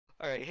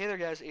Alright, hey there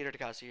guys, Ader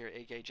Takasi here,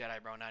 aka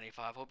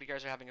JediBro95. Hope you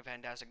guys are having a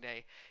fantastic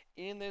day.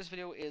 In this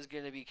video is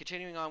going to be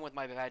continuing on with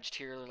my badge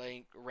tier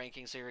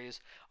ranking series,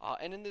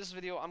 and in this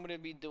video I'm going to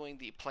be doing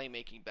the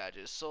playmaking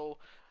badges. So,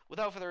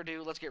 without further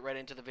ado, let's get right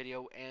into the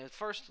video, and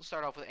first we'll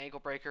start off with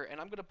Ankle Breaker,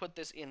 and I'm going to put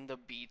this in the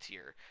B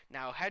tier.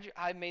 Now,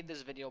 I made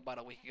this video about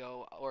a week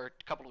ago, or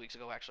a couple of weeks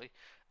ago actually,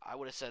 I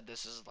would have said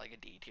this is like a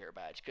D tier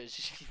badge,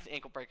 because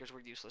ankle breakers were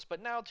useless.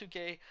 But now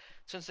 2K,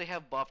 since they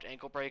have buffed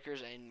ankle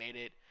breakers and made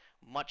it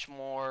much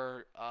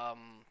more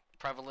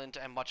prevalent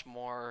and much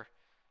more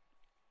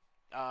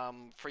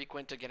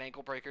frequent to get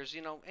ankle breakers.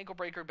 You know, ankle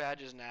breaker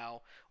badge is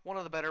now one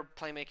of the better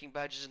playmaking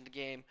badges in the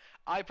game.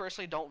 I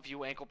personally don't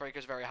view ankle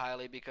breakers very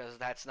highly because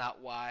that's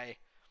not why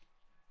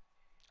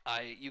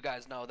you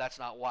guys know that's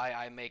not why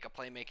I make a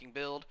playmaking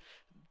build.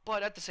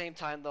 But at the same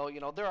time, though, you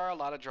know, there are a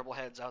lot of dribble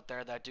heads out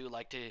there that do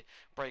like to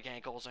break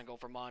ankles and go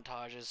for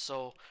montages.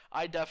 So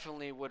I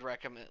definitely would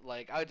recommend,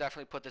 I would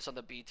definitely put this on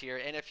the B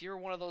tier. And if you're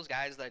one of those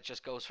guys that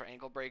just goes for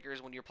ankle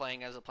breakers when you're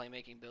playing as a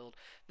playmaking build,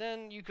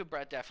 then you could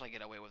definitely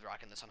get away with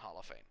rocking this on Hall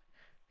of Fame.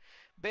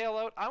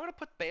 Bailout, I'm going to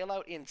put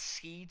Bailout in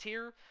C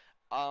tier.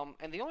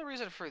 And the only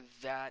reason for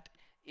that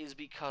is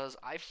because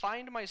I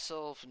find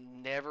myself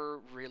never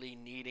really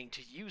needing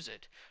to use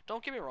it.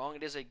 Don't get me wrong,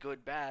 it is a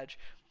good badge,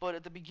 but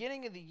at the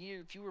beginning of the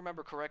year, if you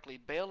remember correctly,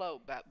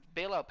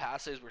 bailout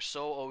passes were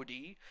so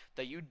OD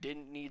that you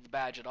didn't need the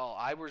badge at all.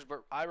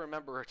 I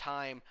remember a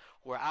time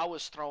where I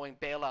was throwing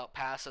bailout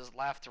passes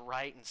left,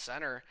 right, and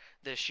center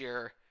this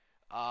year,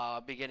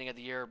 beginning of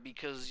the year,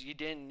 because you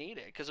didn't need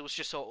it because it was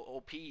just so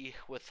OP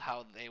with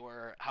how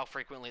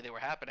frequently they were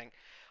happening.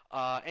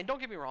 And don't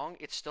get me wrong,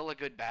 it's still a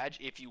good badge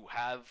if you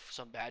have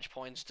some badge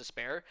points to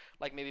spare,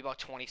 like maybe about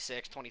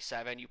 26,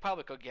 27. You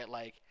probably could get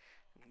like,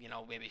 you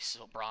know, maybe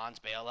bronze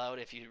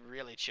bailout if you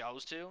really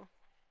chose to.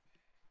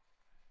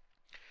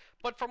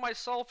 But for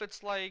myself,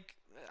 it's like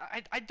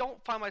I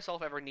don't find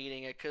myself ever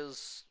needing it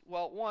because,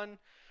 well, one,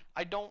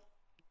 I don't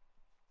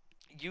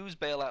use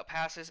bailout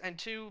passes, and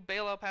two,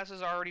 bailout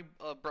passes are already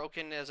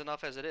broken as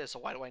enough as it is. So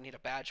why do I need a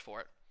badge for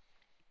it?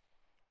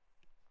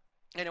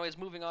 Anyways,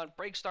 moving on.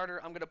 Break starter,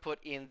 I'm gonna put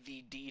in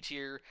the D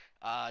tier.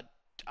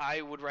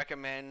 I would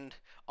recommend,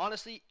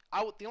 honestly,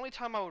 the only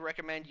time I would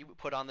recommend you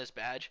put on this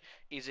badge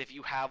is if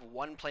you have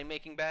one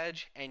playmaking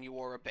badge and you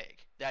are a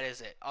big. That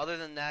is it. Other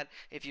than that,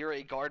 if you're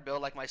a guard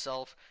build like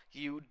myself,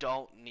 you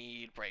don't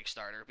need break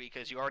starter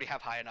because you already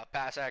have high enough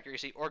pass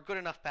accuracy or good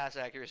enough pass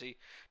accuracy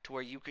to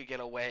where you could get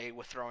away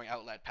with throwing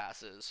outlet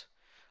passes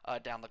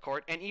down the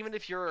court. And even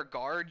if you're a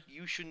guard,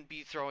 you shouldn't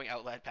be throwing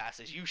outlet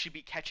passes. You should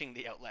be catching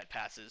the outlet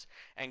passes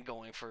and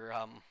going for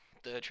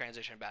the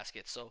transition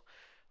baskets. So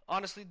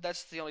honestly,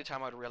 that's the only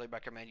time I'd really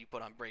recommend you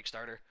put on break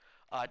starter.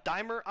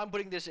 Dimer, I'm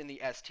putting this in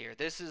the S tier.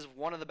 This is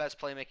one of the best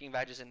playmaking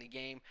badges in the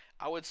game.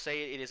 I would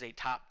say it is a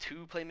top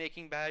 2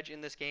 playmaking badge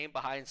in this game,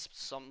 behind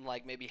something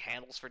like maybe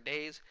handles for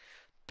days.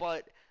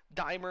 But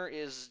Dimer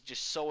is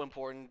just so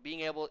important. Being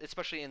able,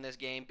 especially in this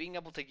game, being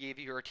able to give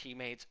your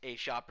teammates a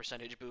shot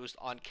percentage boost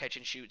on catch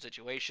and shoot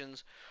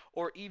situations,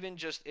 or even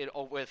just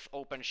with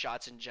open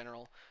shots in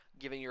general,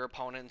 giving your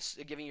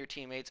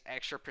teammates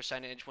extra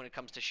percentage when it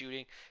comes to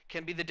shooting,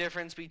 can be the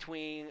difference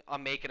between a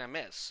make and a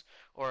miss,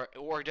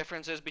 or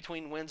differences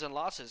between wins and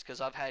losses. Because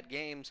I've had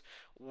games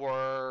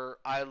where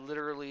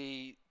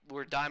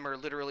where Dimer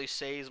literally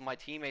saves my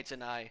teammates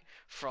and I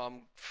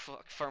from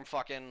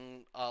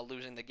fucking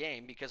losing the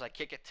game because I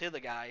kick it to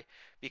the guy.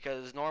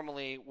 Because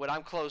normally when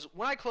I close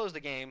the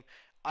game,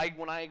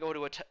 when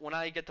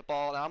I get the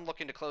ball and I'm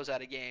looking to close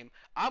out a game,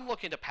 I'm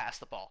looking to pass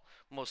the ball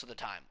most of the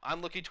time.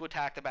 I'm looking to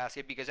attack the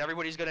basket because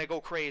everybody's gonna go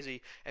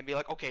crazy and be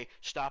like, okay,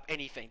 stop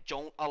anything.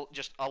 Don't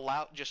just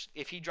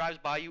if he drives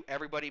by you,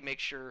 everybody make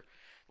sure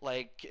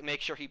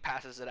he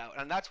passes it out.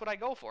 And that's what I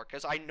go for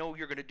because I know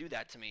you're gonna do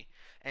that to me.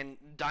 And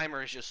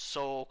Dimer is just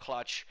so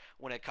clutch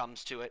when it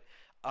comes to it.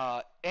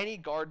 Any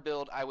guard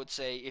build, I would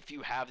say, if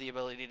you have the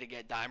ability to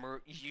get Dimer,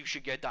 you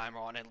should get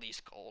Dimer on at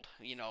least gold.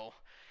 You know,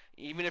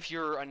 even if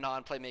you're a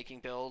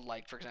non-playmaking build,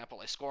 like for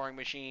example a scoring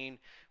machine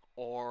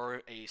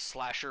or a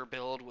slasher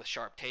build with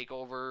sharp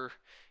takeover,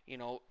 you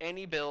know,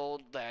 any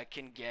build that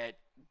can get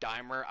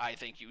Dimer, I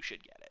think you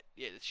should get it.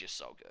 It's just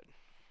so good.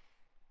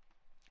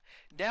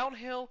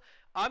 Downhill,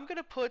 I'm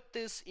gonna put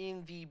this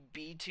in the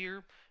B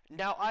tier.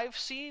 Now I've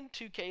seen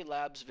 2K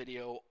Labs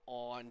video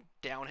on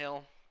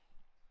downhill,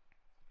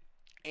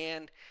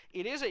 and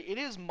it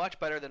is much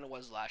better than it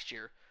was last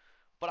year.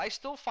 But I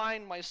still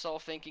find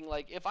myself thinking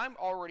like if I'm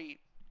already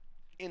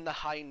in the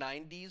high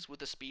 90s with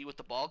the speed with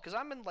the ball, because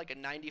I'm in like a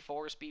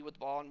 94 speed with the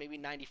ball and maybe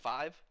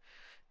 95.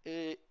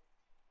 It,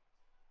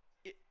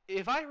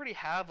 if I already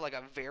have like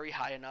a very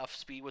high enough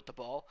speed with the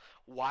ball,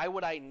 why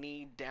would I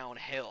need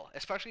downhill?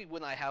 Especially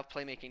when I have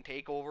playmaking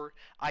takeover,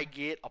 I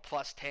get a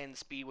plus 10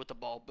 speed with the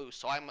ball boost.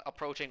 So I'm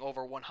approaching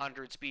over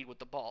 100 speed with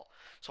the ball.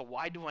 So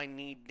why do I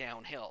need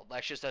downhill?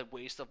 That's just a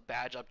waste of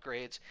badge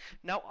upgrades.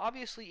 Now,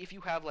 obviously, if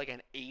you have like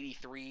an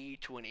 83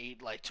 to an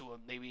 8, like to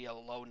maybe a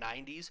low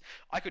 90s,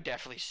 I could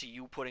definitely see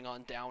you putting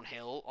on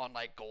downhill on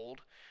like gold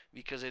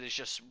because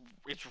it's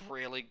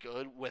really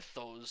good with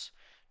those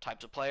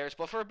types of players.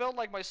 But for a build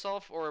like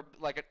myself or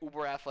like an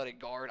uber athletic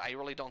guard, I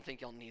really don't think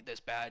you'll need this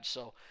badge.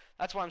 So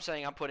that's why I'm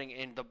saying I'm putting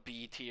in the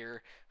B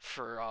tier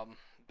for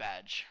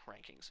badge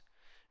rankings.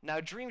 Now,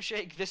 Dream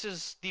Shake, this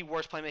is the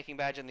worst playmaking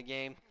badge in the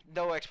game.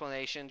 No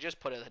explanation, just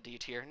put it at the D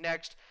tier.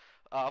 Next,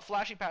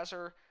 Flashy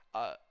Passer.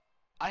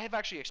 I have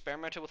actually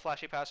experimented with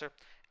Flashy Passer,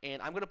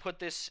 and I'm going to put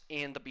this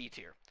in the B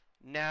tier.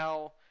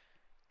 Now,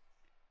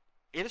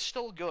 it is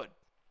still good,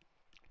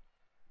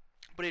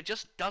 but it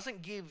just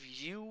doesn't give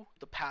you,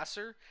 the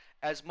passer,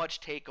 as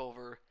much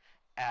takeover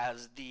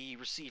as the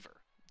receiver.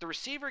 The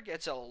receiver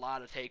gets a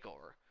lot of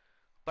takeover,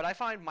 but I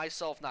find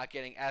myself not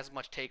getting as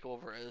much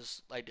takeover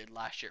as I did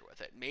last year with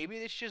it. Maybe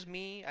it's just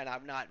me, and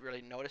I've not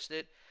really noticed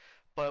it,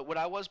 but when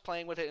I was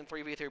playing with it in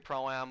 3v3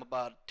 Pro-Am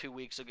about 2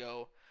 weeks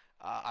ago,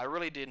 I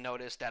really did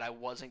notice that I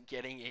wasn't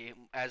getting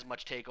as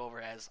much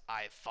takeover as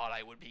I thought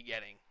I would be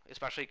getting.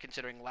 Especially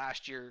considering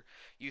last year,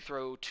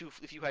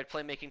 if you had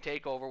playmaking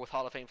takeover with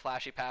Hall of Fame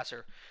Flashy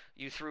Passer,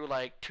 you threw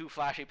like 2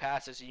 flashy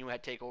passes and you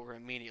had takeover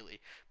immediately.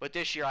 But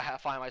this year, I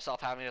find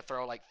myself having to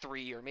throw like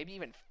 3 or maybe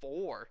even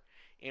 4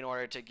 in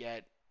order to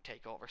get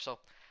takeover. So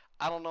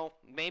I don't know.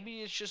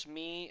 Maybe it's just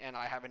me and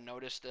I haven't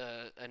noticed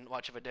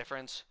much of a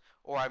difference,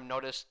 or I've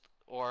noticed,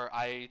 or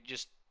I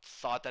just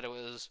thought that it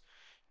was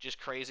just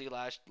crazy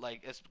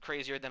like it's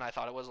crazier than I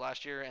thought it was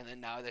last year, and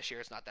then now this year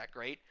it's not that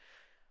great.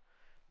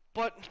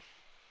 But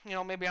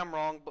maybe I'm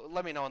wrong. But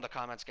let me know in the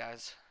comments,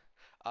 guys.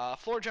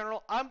 Floor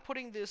General, I'm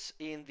putting this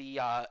in the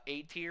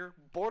A tier,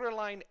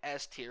 borderline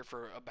S tier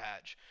for a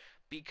badge,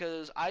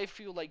 because I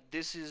feel like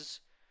this is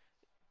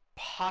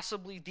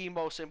possibly the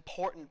most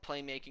important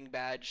playmaking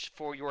badge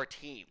for your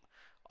team.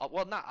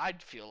 Well, not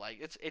I'd feel like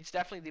it's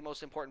definitely the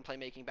most important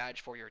playmaking badge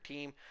for your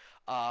team,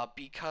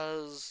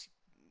 because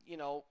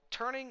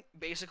turning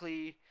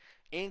basically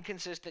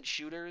inconsistent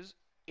shooters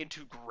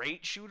into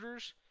great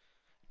shooters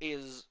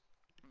is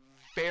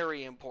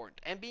very important.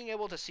 And being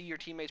able to see your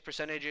teammates'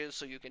 percentages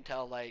so you can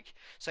tell, like,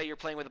 say you're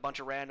playing with a bunch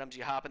of randoms,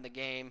 you hop in the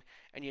game,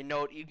 and you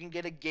can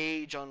get a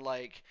gauge on,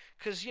 like,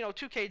 because,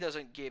 2K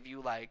doesn't give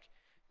you, like,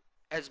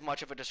 as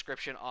much of a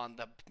description on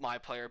the my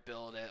player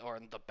build or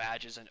the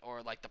badges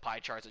or like the pie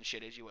charts and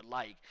shit as you would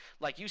like.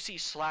 Like you see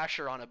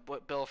slasher on a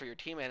build for your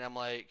teammate,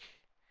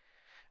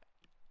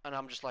 and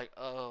I'm just like,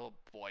 oh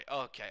boy,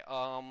 okay,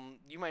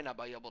 you might not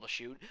be able to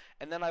shoot.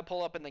 And then I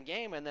pull up in the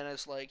game, and then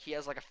it's like he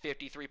has like a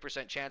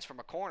 53% chance from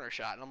a corner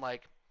shot, and I'm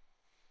like,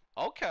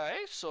 okay,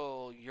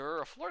 so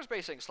you're a floor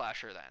spacing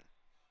slasher then.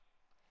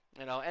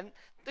 And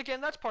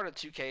again, that's part of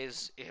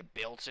 2K's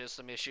build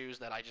system issues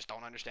that I just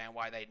don't understand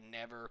why they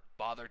never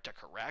bothered to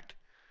correct.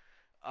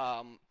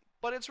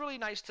 But it's really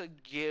nice to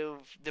give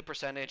the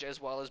percentage as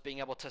well as being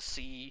able to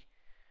see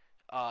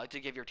to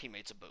give your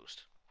teammates a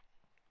boost.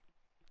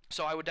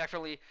 So I would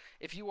definitely,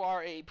 if you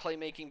are a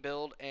playmaking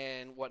build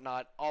and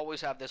whatnot,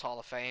 always have this Hall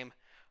of Fame.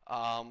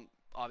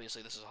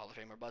 Obviously, this is a Hall of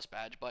Fame or bust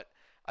badge, but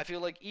I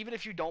feel like even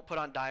if you don't put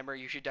on Dimer,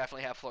 you should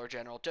definitely have Floor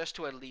General just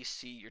to at least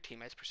see your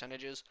teammates'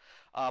 percentages.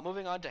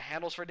 Moving on to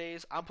Handles for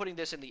Days, I'm putting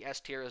this in the S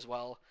tier as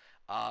well.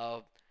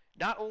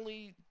 Not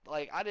only,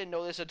 like, I didn't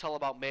know this until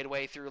about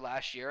midway through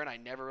last year, and I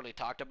never really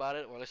talked about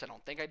it, or at least I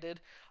don't think I did.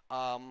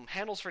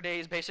 Handles for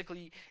Days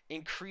basically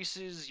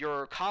increases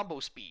your combo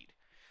speed,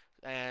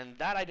 and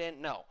that I didn't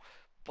know.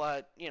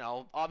 But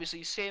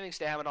obviously saving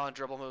stamina on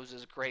dribble moves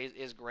is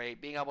great.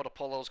 Being able to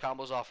pull those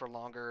combos off for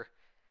longer.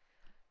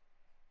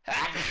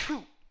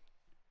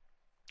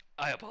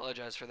 I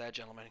apologize for that,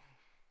 gentlemen.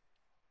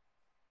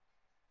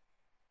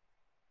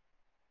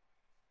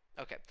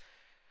 Okay,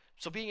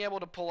 so being able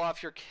to pull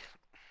off your,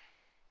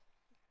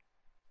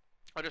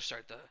 I'll just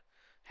start the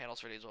handles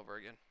for days over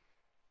again.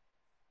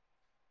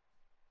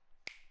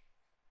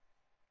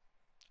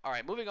 All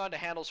right, moving on to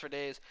handles for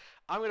days.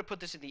 I'm going to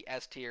put this in the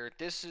S tier.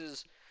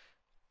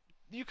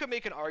 You could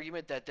make an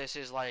argument that this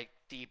is like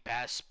the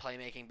best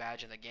playmaking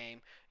badge in the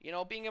game.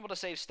 Being able to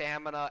save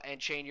stamina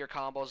and chain your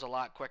combos a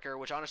lot quicker,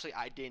 which honestly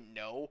I didn't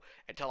know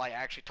until I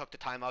actually took the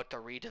time out to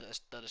read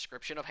the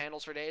description of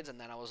handles for days, and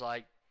then I was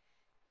like,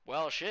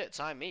 well, shit,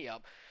 sign me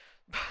up.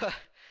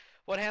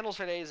 What handles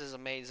for days is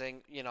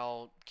amazing.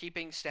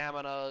 Keeping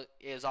stamina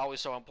is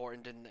always so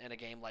important in a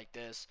game like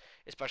this,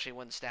 especially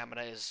when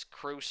stamina is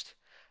cruised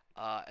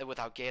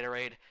without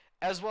Gatorade,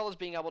 as well as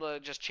being able to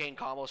just chain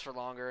combos for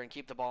longer and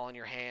keep the ball in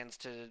your hands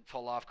to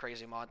pull off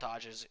crazy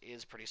montages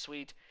is pretty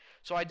sweet.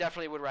 So I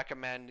definitely would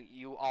recommend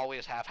you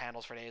always have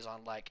handles for days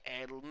on like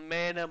a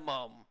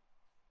minimum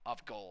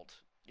of gold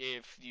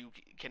if you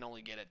can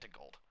only get it to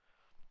gold.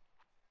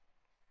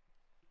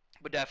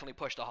 But definitely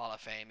push the Hall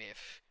of Fame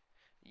if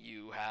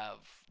you have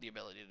the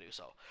ability to do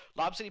so.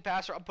 Lob City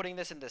Passer, I'm putting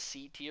this in the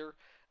C tier.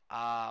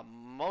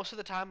 Most of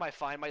the time, I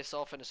find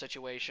myself in a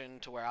situation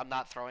to where I'm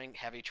not throwing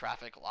heavy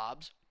traffic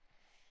lobs,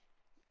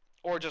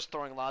 or just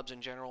throwing lobs in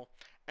general.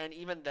 And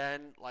even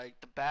then, like,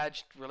 the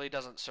badge really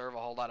doesn't serve a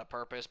whole lot of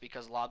purpose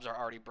because lobs are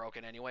already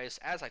broken anyways,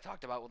 as I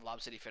talked about with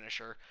Lob City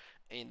Finisher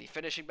in the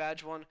finishing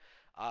badge one.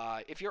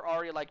 If you're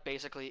already, like,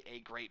 basically a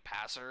great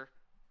passer,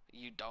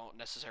 You don't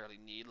necessarily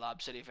need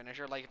Lob City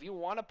Finisher. Like if you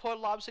want to put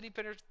Lob City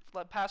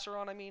Passer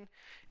on, I mean,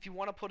 if you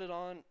want to put it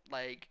on,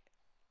 like,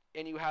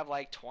 and you have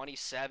like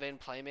 27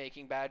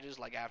 playmaking badges,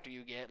 like after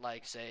you get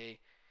like say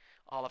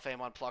Hall of Fame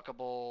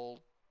unpluckable,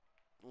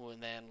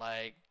 and then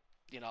like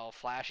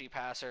flashy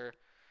passer,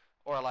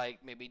 or like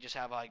maybe just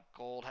have like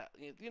gold.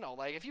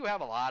 Like if you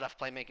have a lot of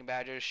playmaking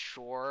badges,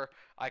 sure,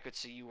 I could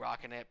see you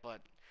rocking it,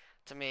 but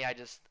to me,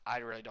 I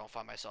really don't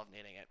find myself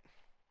needing it.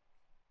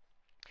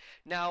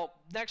 Now,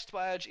 next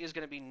badge is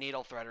going to be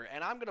Needle Threader,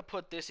 and I'm going to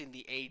put this in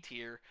the A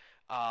tier.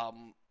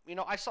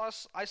 I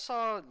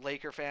saw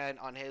Laker fan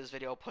on his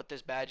video put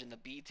this badge in the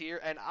B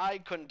tier, and I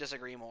couldn't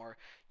disagree more.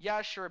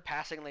 Yeah, sure,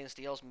 passing lane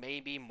steals may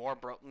be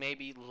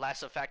maybe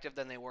less effective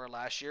than they were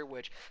last year,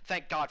 which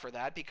thank God for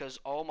that, because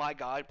oh my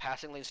God,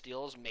 passing lane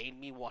steals made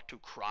me want to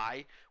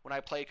cry when I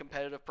play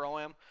competitive pro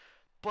am.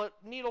 But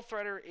Needle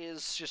Threader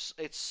is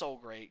it's so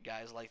great,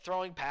 guys. Like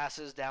throwing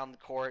passes down the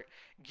court,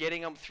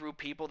 getting them through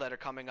people that are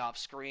coming off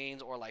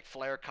screens or like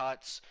flare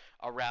cuts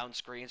around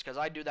screens. Because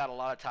I do that a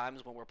lot of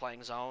times when we're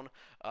playing zone.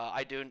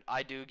 I do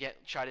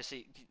try to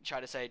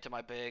say to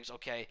my bigs,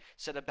 okay,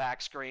 set a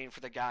back screen for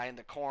the guy in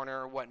the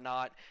corner,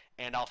 whatnot,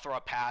 and I'll throw a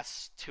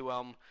pass to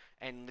him.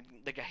 And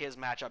his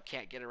matchup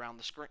can't get around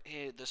the screen.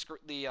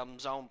 The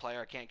zone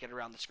player can't get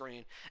around the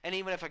screen. And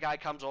even if a guy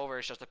comes over,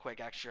 it's just a quick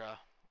extra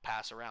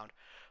pass around.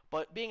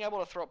 But being able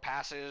to throw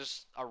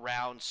passes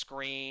around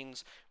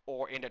screens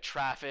or into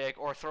traffic,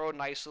 or throw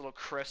nice little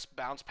crisp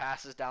bounce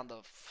passes down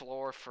the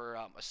floor for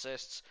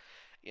assists,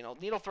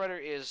 Needle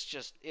Threader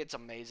is it's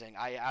amazing.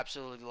 I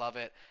absolutely love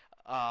it.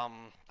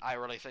 I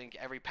really think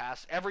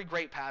every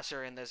great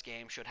passer in this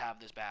game should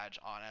have this badge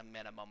on a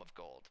minimum of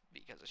gold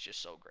because it's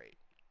just so great.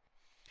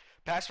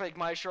 Pass Fake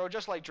Maestro,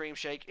 just like Dream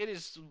Shake, it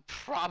is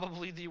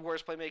probably the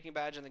worst playmaking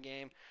badge in the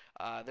game.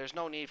 There's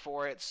no need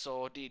for it,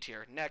 so D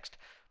tier. Next,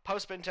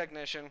 Post Spin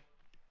Technician.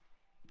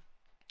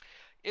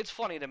 It's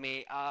funny to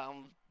me.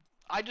 I'm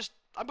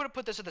gonna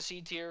put this in the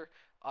C tier,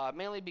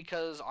 mainly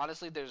because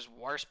honestly, there's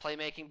worse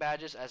playmaking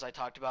badges, as I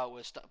talked about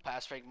with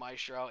Pass Fake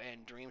Maestro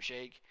and Dream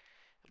Shake.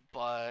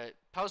 But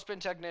Post Spin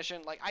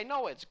Technician, like I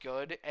know it's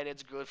good and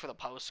it's good for the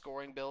post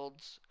scoring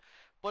builds,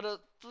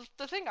 but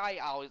the thing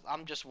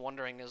I'm just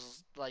wondering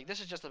is like this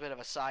is just a bit of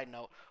a side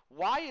note.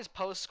 Why is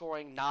post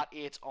scoring not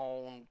its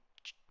own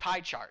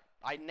pie chart?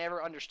 I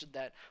never understood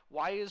that.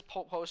 Why is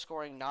post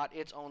scoring not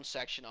its own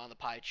section on the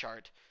pie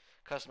chart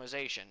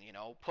customization?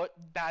 Put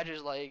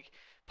badges like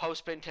post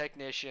spin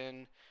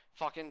technician,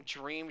 fucking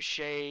dream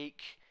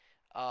shake,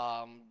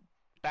 um,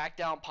 back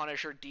down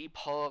punisher, deep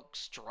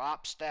hooks,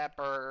 drop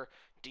stepper,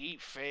 deep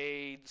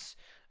fades,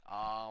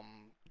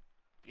 um,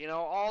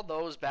 all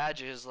those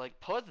badges, like,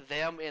 put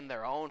them in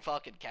their own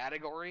fucking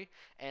category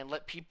and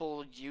let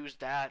people use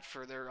that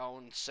for their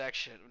own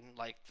section,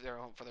 like, for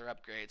their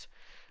upgrades.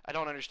 I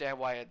don't understand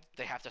why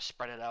they have to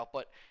spread it out,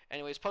 but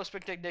anyways,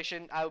 post-pick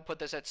ignition, I would put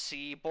this at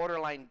C,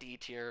 borderline D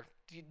tier.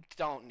 You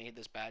don't need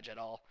this badge at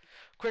all.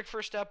 Quick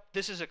first step,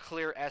 this is a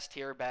clear S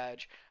tier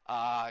badge.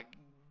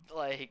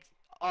 Like,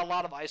 a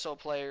lot of ISO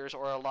players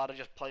or a lot of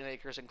just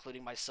playmakers,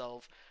 including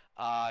myself,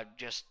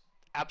 just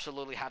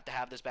absolutely have to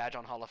have this badge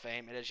on Hall of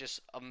Fame. It is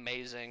just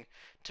amazing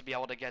to be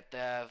able to get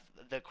the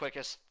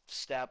quickest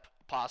step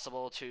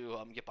possible to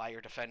get by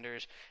your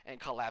defenders and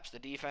collapse the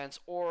defense,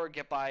 or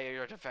get by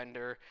your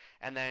defender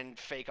and then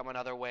fake them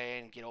another way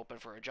and get open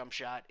for a jump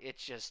shot.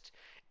 It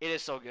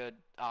is so good.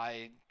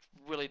 I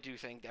really do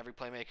think every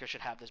playmaker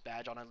should have this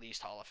badge on at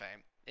least Hall of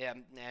Fame.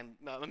 And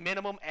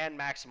minimum and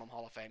maximum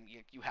Hall of Fame.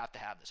 You have to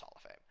have this Hall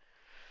of Fame.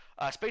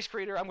 Space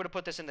Creator, I'm going to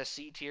put this in the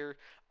C tier.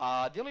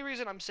 The only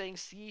reason I'm saying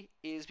C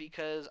is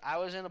because I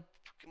was in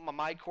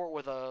my court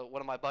with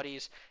one of my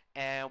buddies,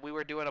 and we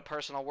were doing a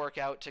personal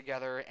workout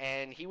together,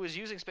 and he was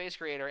using Space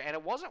Creator, and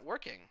it wasn't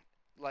working.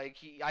 Like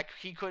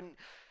he couldn't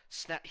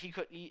snap.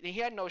 He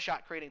had no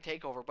shot creating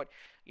takeover, but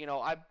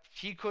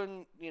he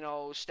couldn't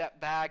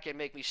step back and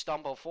make me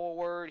stumble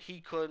forward. He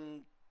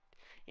couldn't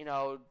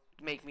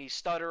make me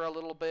stutter a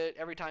little bit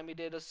every time he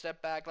did a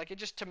step back. Like,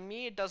 to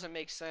me it doesn't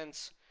make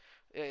sense.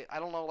 I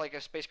don't know, like,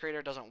 if Space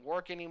Creator doesn't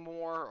work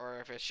anymore, or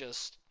if it's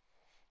just,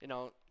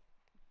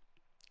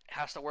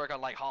 has to work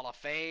on, like, Hall of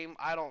Fame.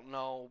 I don't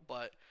know,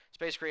 but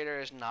Space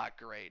Creator is not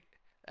great,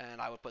 and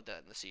I would put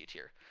that in the C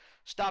tier.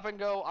 Stop and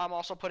Go, I'm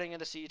also putting in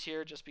the C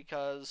tier just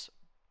because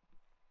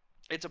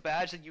it's a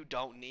badge that you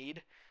don't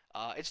need.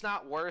 It's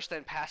not worse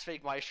than Pass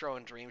Fake Maestro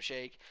and Dream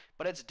Shake,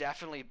 but it's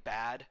definitely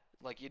bad.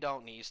 Like, you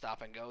don't need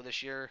Stop and Go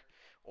this year,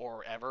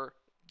 or ever,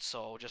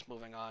 so just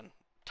moving on.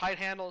 Tight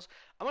handles.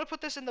 I'm going to put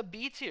this in the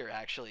B tier,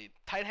 actually.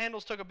 Tight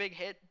handles took a big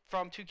hit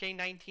from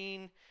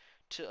 2K19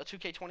 to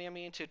 2K20, I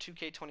mean, to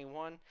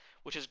 2K21,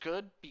 which is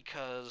good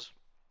because,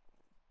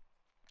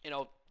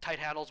 tight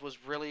handles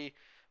was really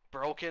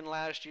broken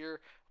last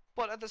year.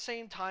 But at the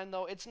same time,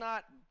 though, it's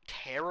not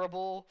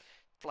terrible.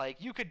 Like,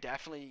 you could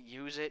definitely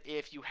use it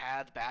if you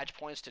had badge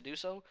points to do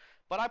so.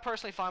 But I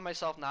personally find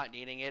myself not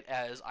needing it,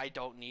 as I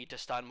don't need to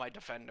stun my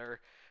defender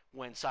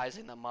when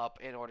sizing them up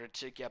in order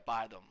to get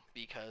by them,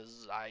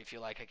 because I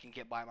feel like I can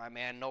get by my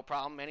man no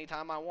problem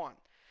anytime I want.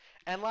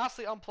 And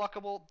lastly,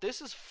 Unpluckable.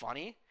 This is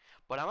funny,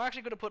 but I'm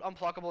actually going to put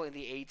Unpluckable in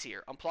the A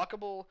tier.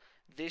 Unpluckable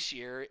this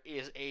year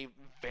is a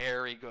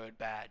very good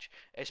badge,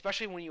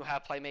 especially when you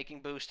have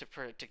playmaking boost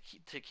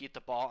to keep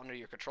the ball under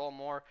your control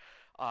more.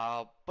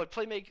 But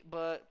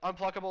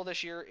Unpluckable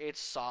this year,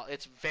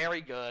 it's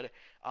very good.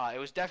 It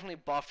was definitely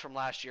buffed from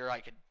last year.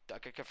 I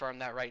could confirm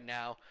that right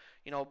now.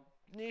 You know,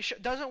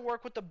 it doesn't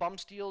work with the bump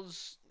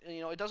steals.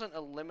 You know, it doesn't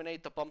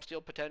eliminate the bump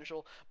steal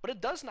potential, but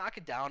it does knock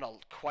it down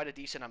quite a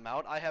decent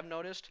amount. I have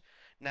noticed.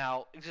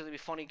 Now, it's gonna be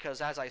funny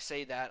because as I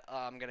say that,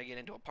 I'm gonna get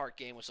into a park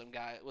game with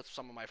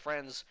some of my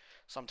friends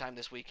sometime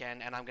this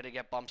weekend, and I'm gonna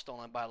get bump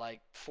stolen by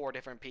like 4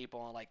 different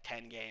people in like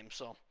 10 games.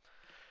 So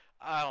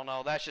I don't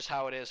know. That's just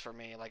how it is for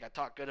me. Like I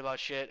talk good about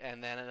shit,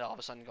 and then it all of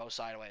a sudden goes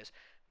sideways.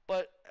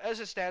 But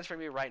as it stands for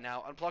me right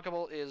now,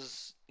 Unpluckable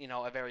is,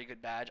 a very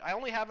good badge. I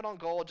only have it on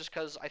gold just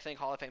because I think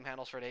Hall of Fame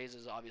handles for days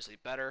is obviously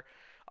better.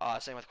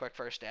 Same with Quick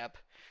First Step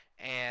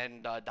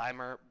and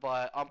Dimer,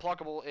 but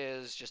Unpluckable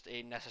is just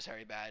a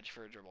necessary badge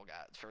for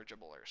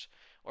dribblers,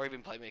 or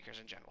even playmakers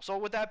in general. So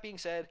with that being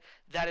said,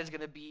 that is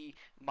going to be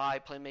my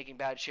playmaking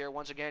badge here.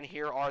 Once again,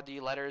 here are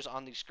the letters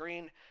on the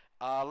screen.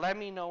 Let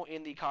me know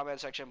in the comment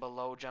section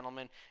below,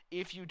 gentlemen,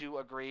 if you do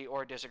agree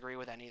or disagree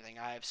with anything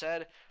I have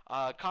said.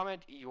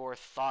 Comment your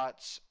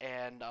thoughts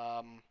and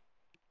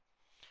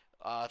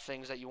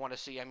things that you want to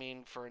see. I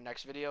mean, for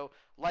next video.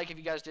 Like if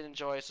you guys did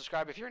enjoy.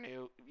 Subscribe if you're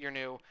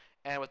new.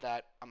 And with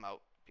that, I'm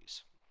out.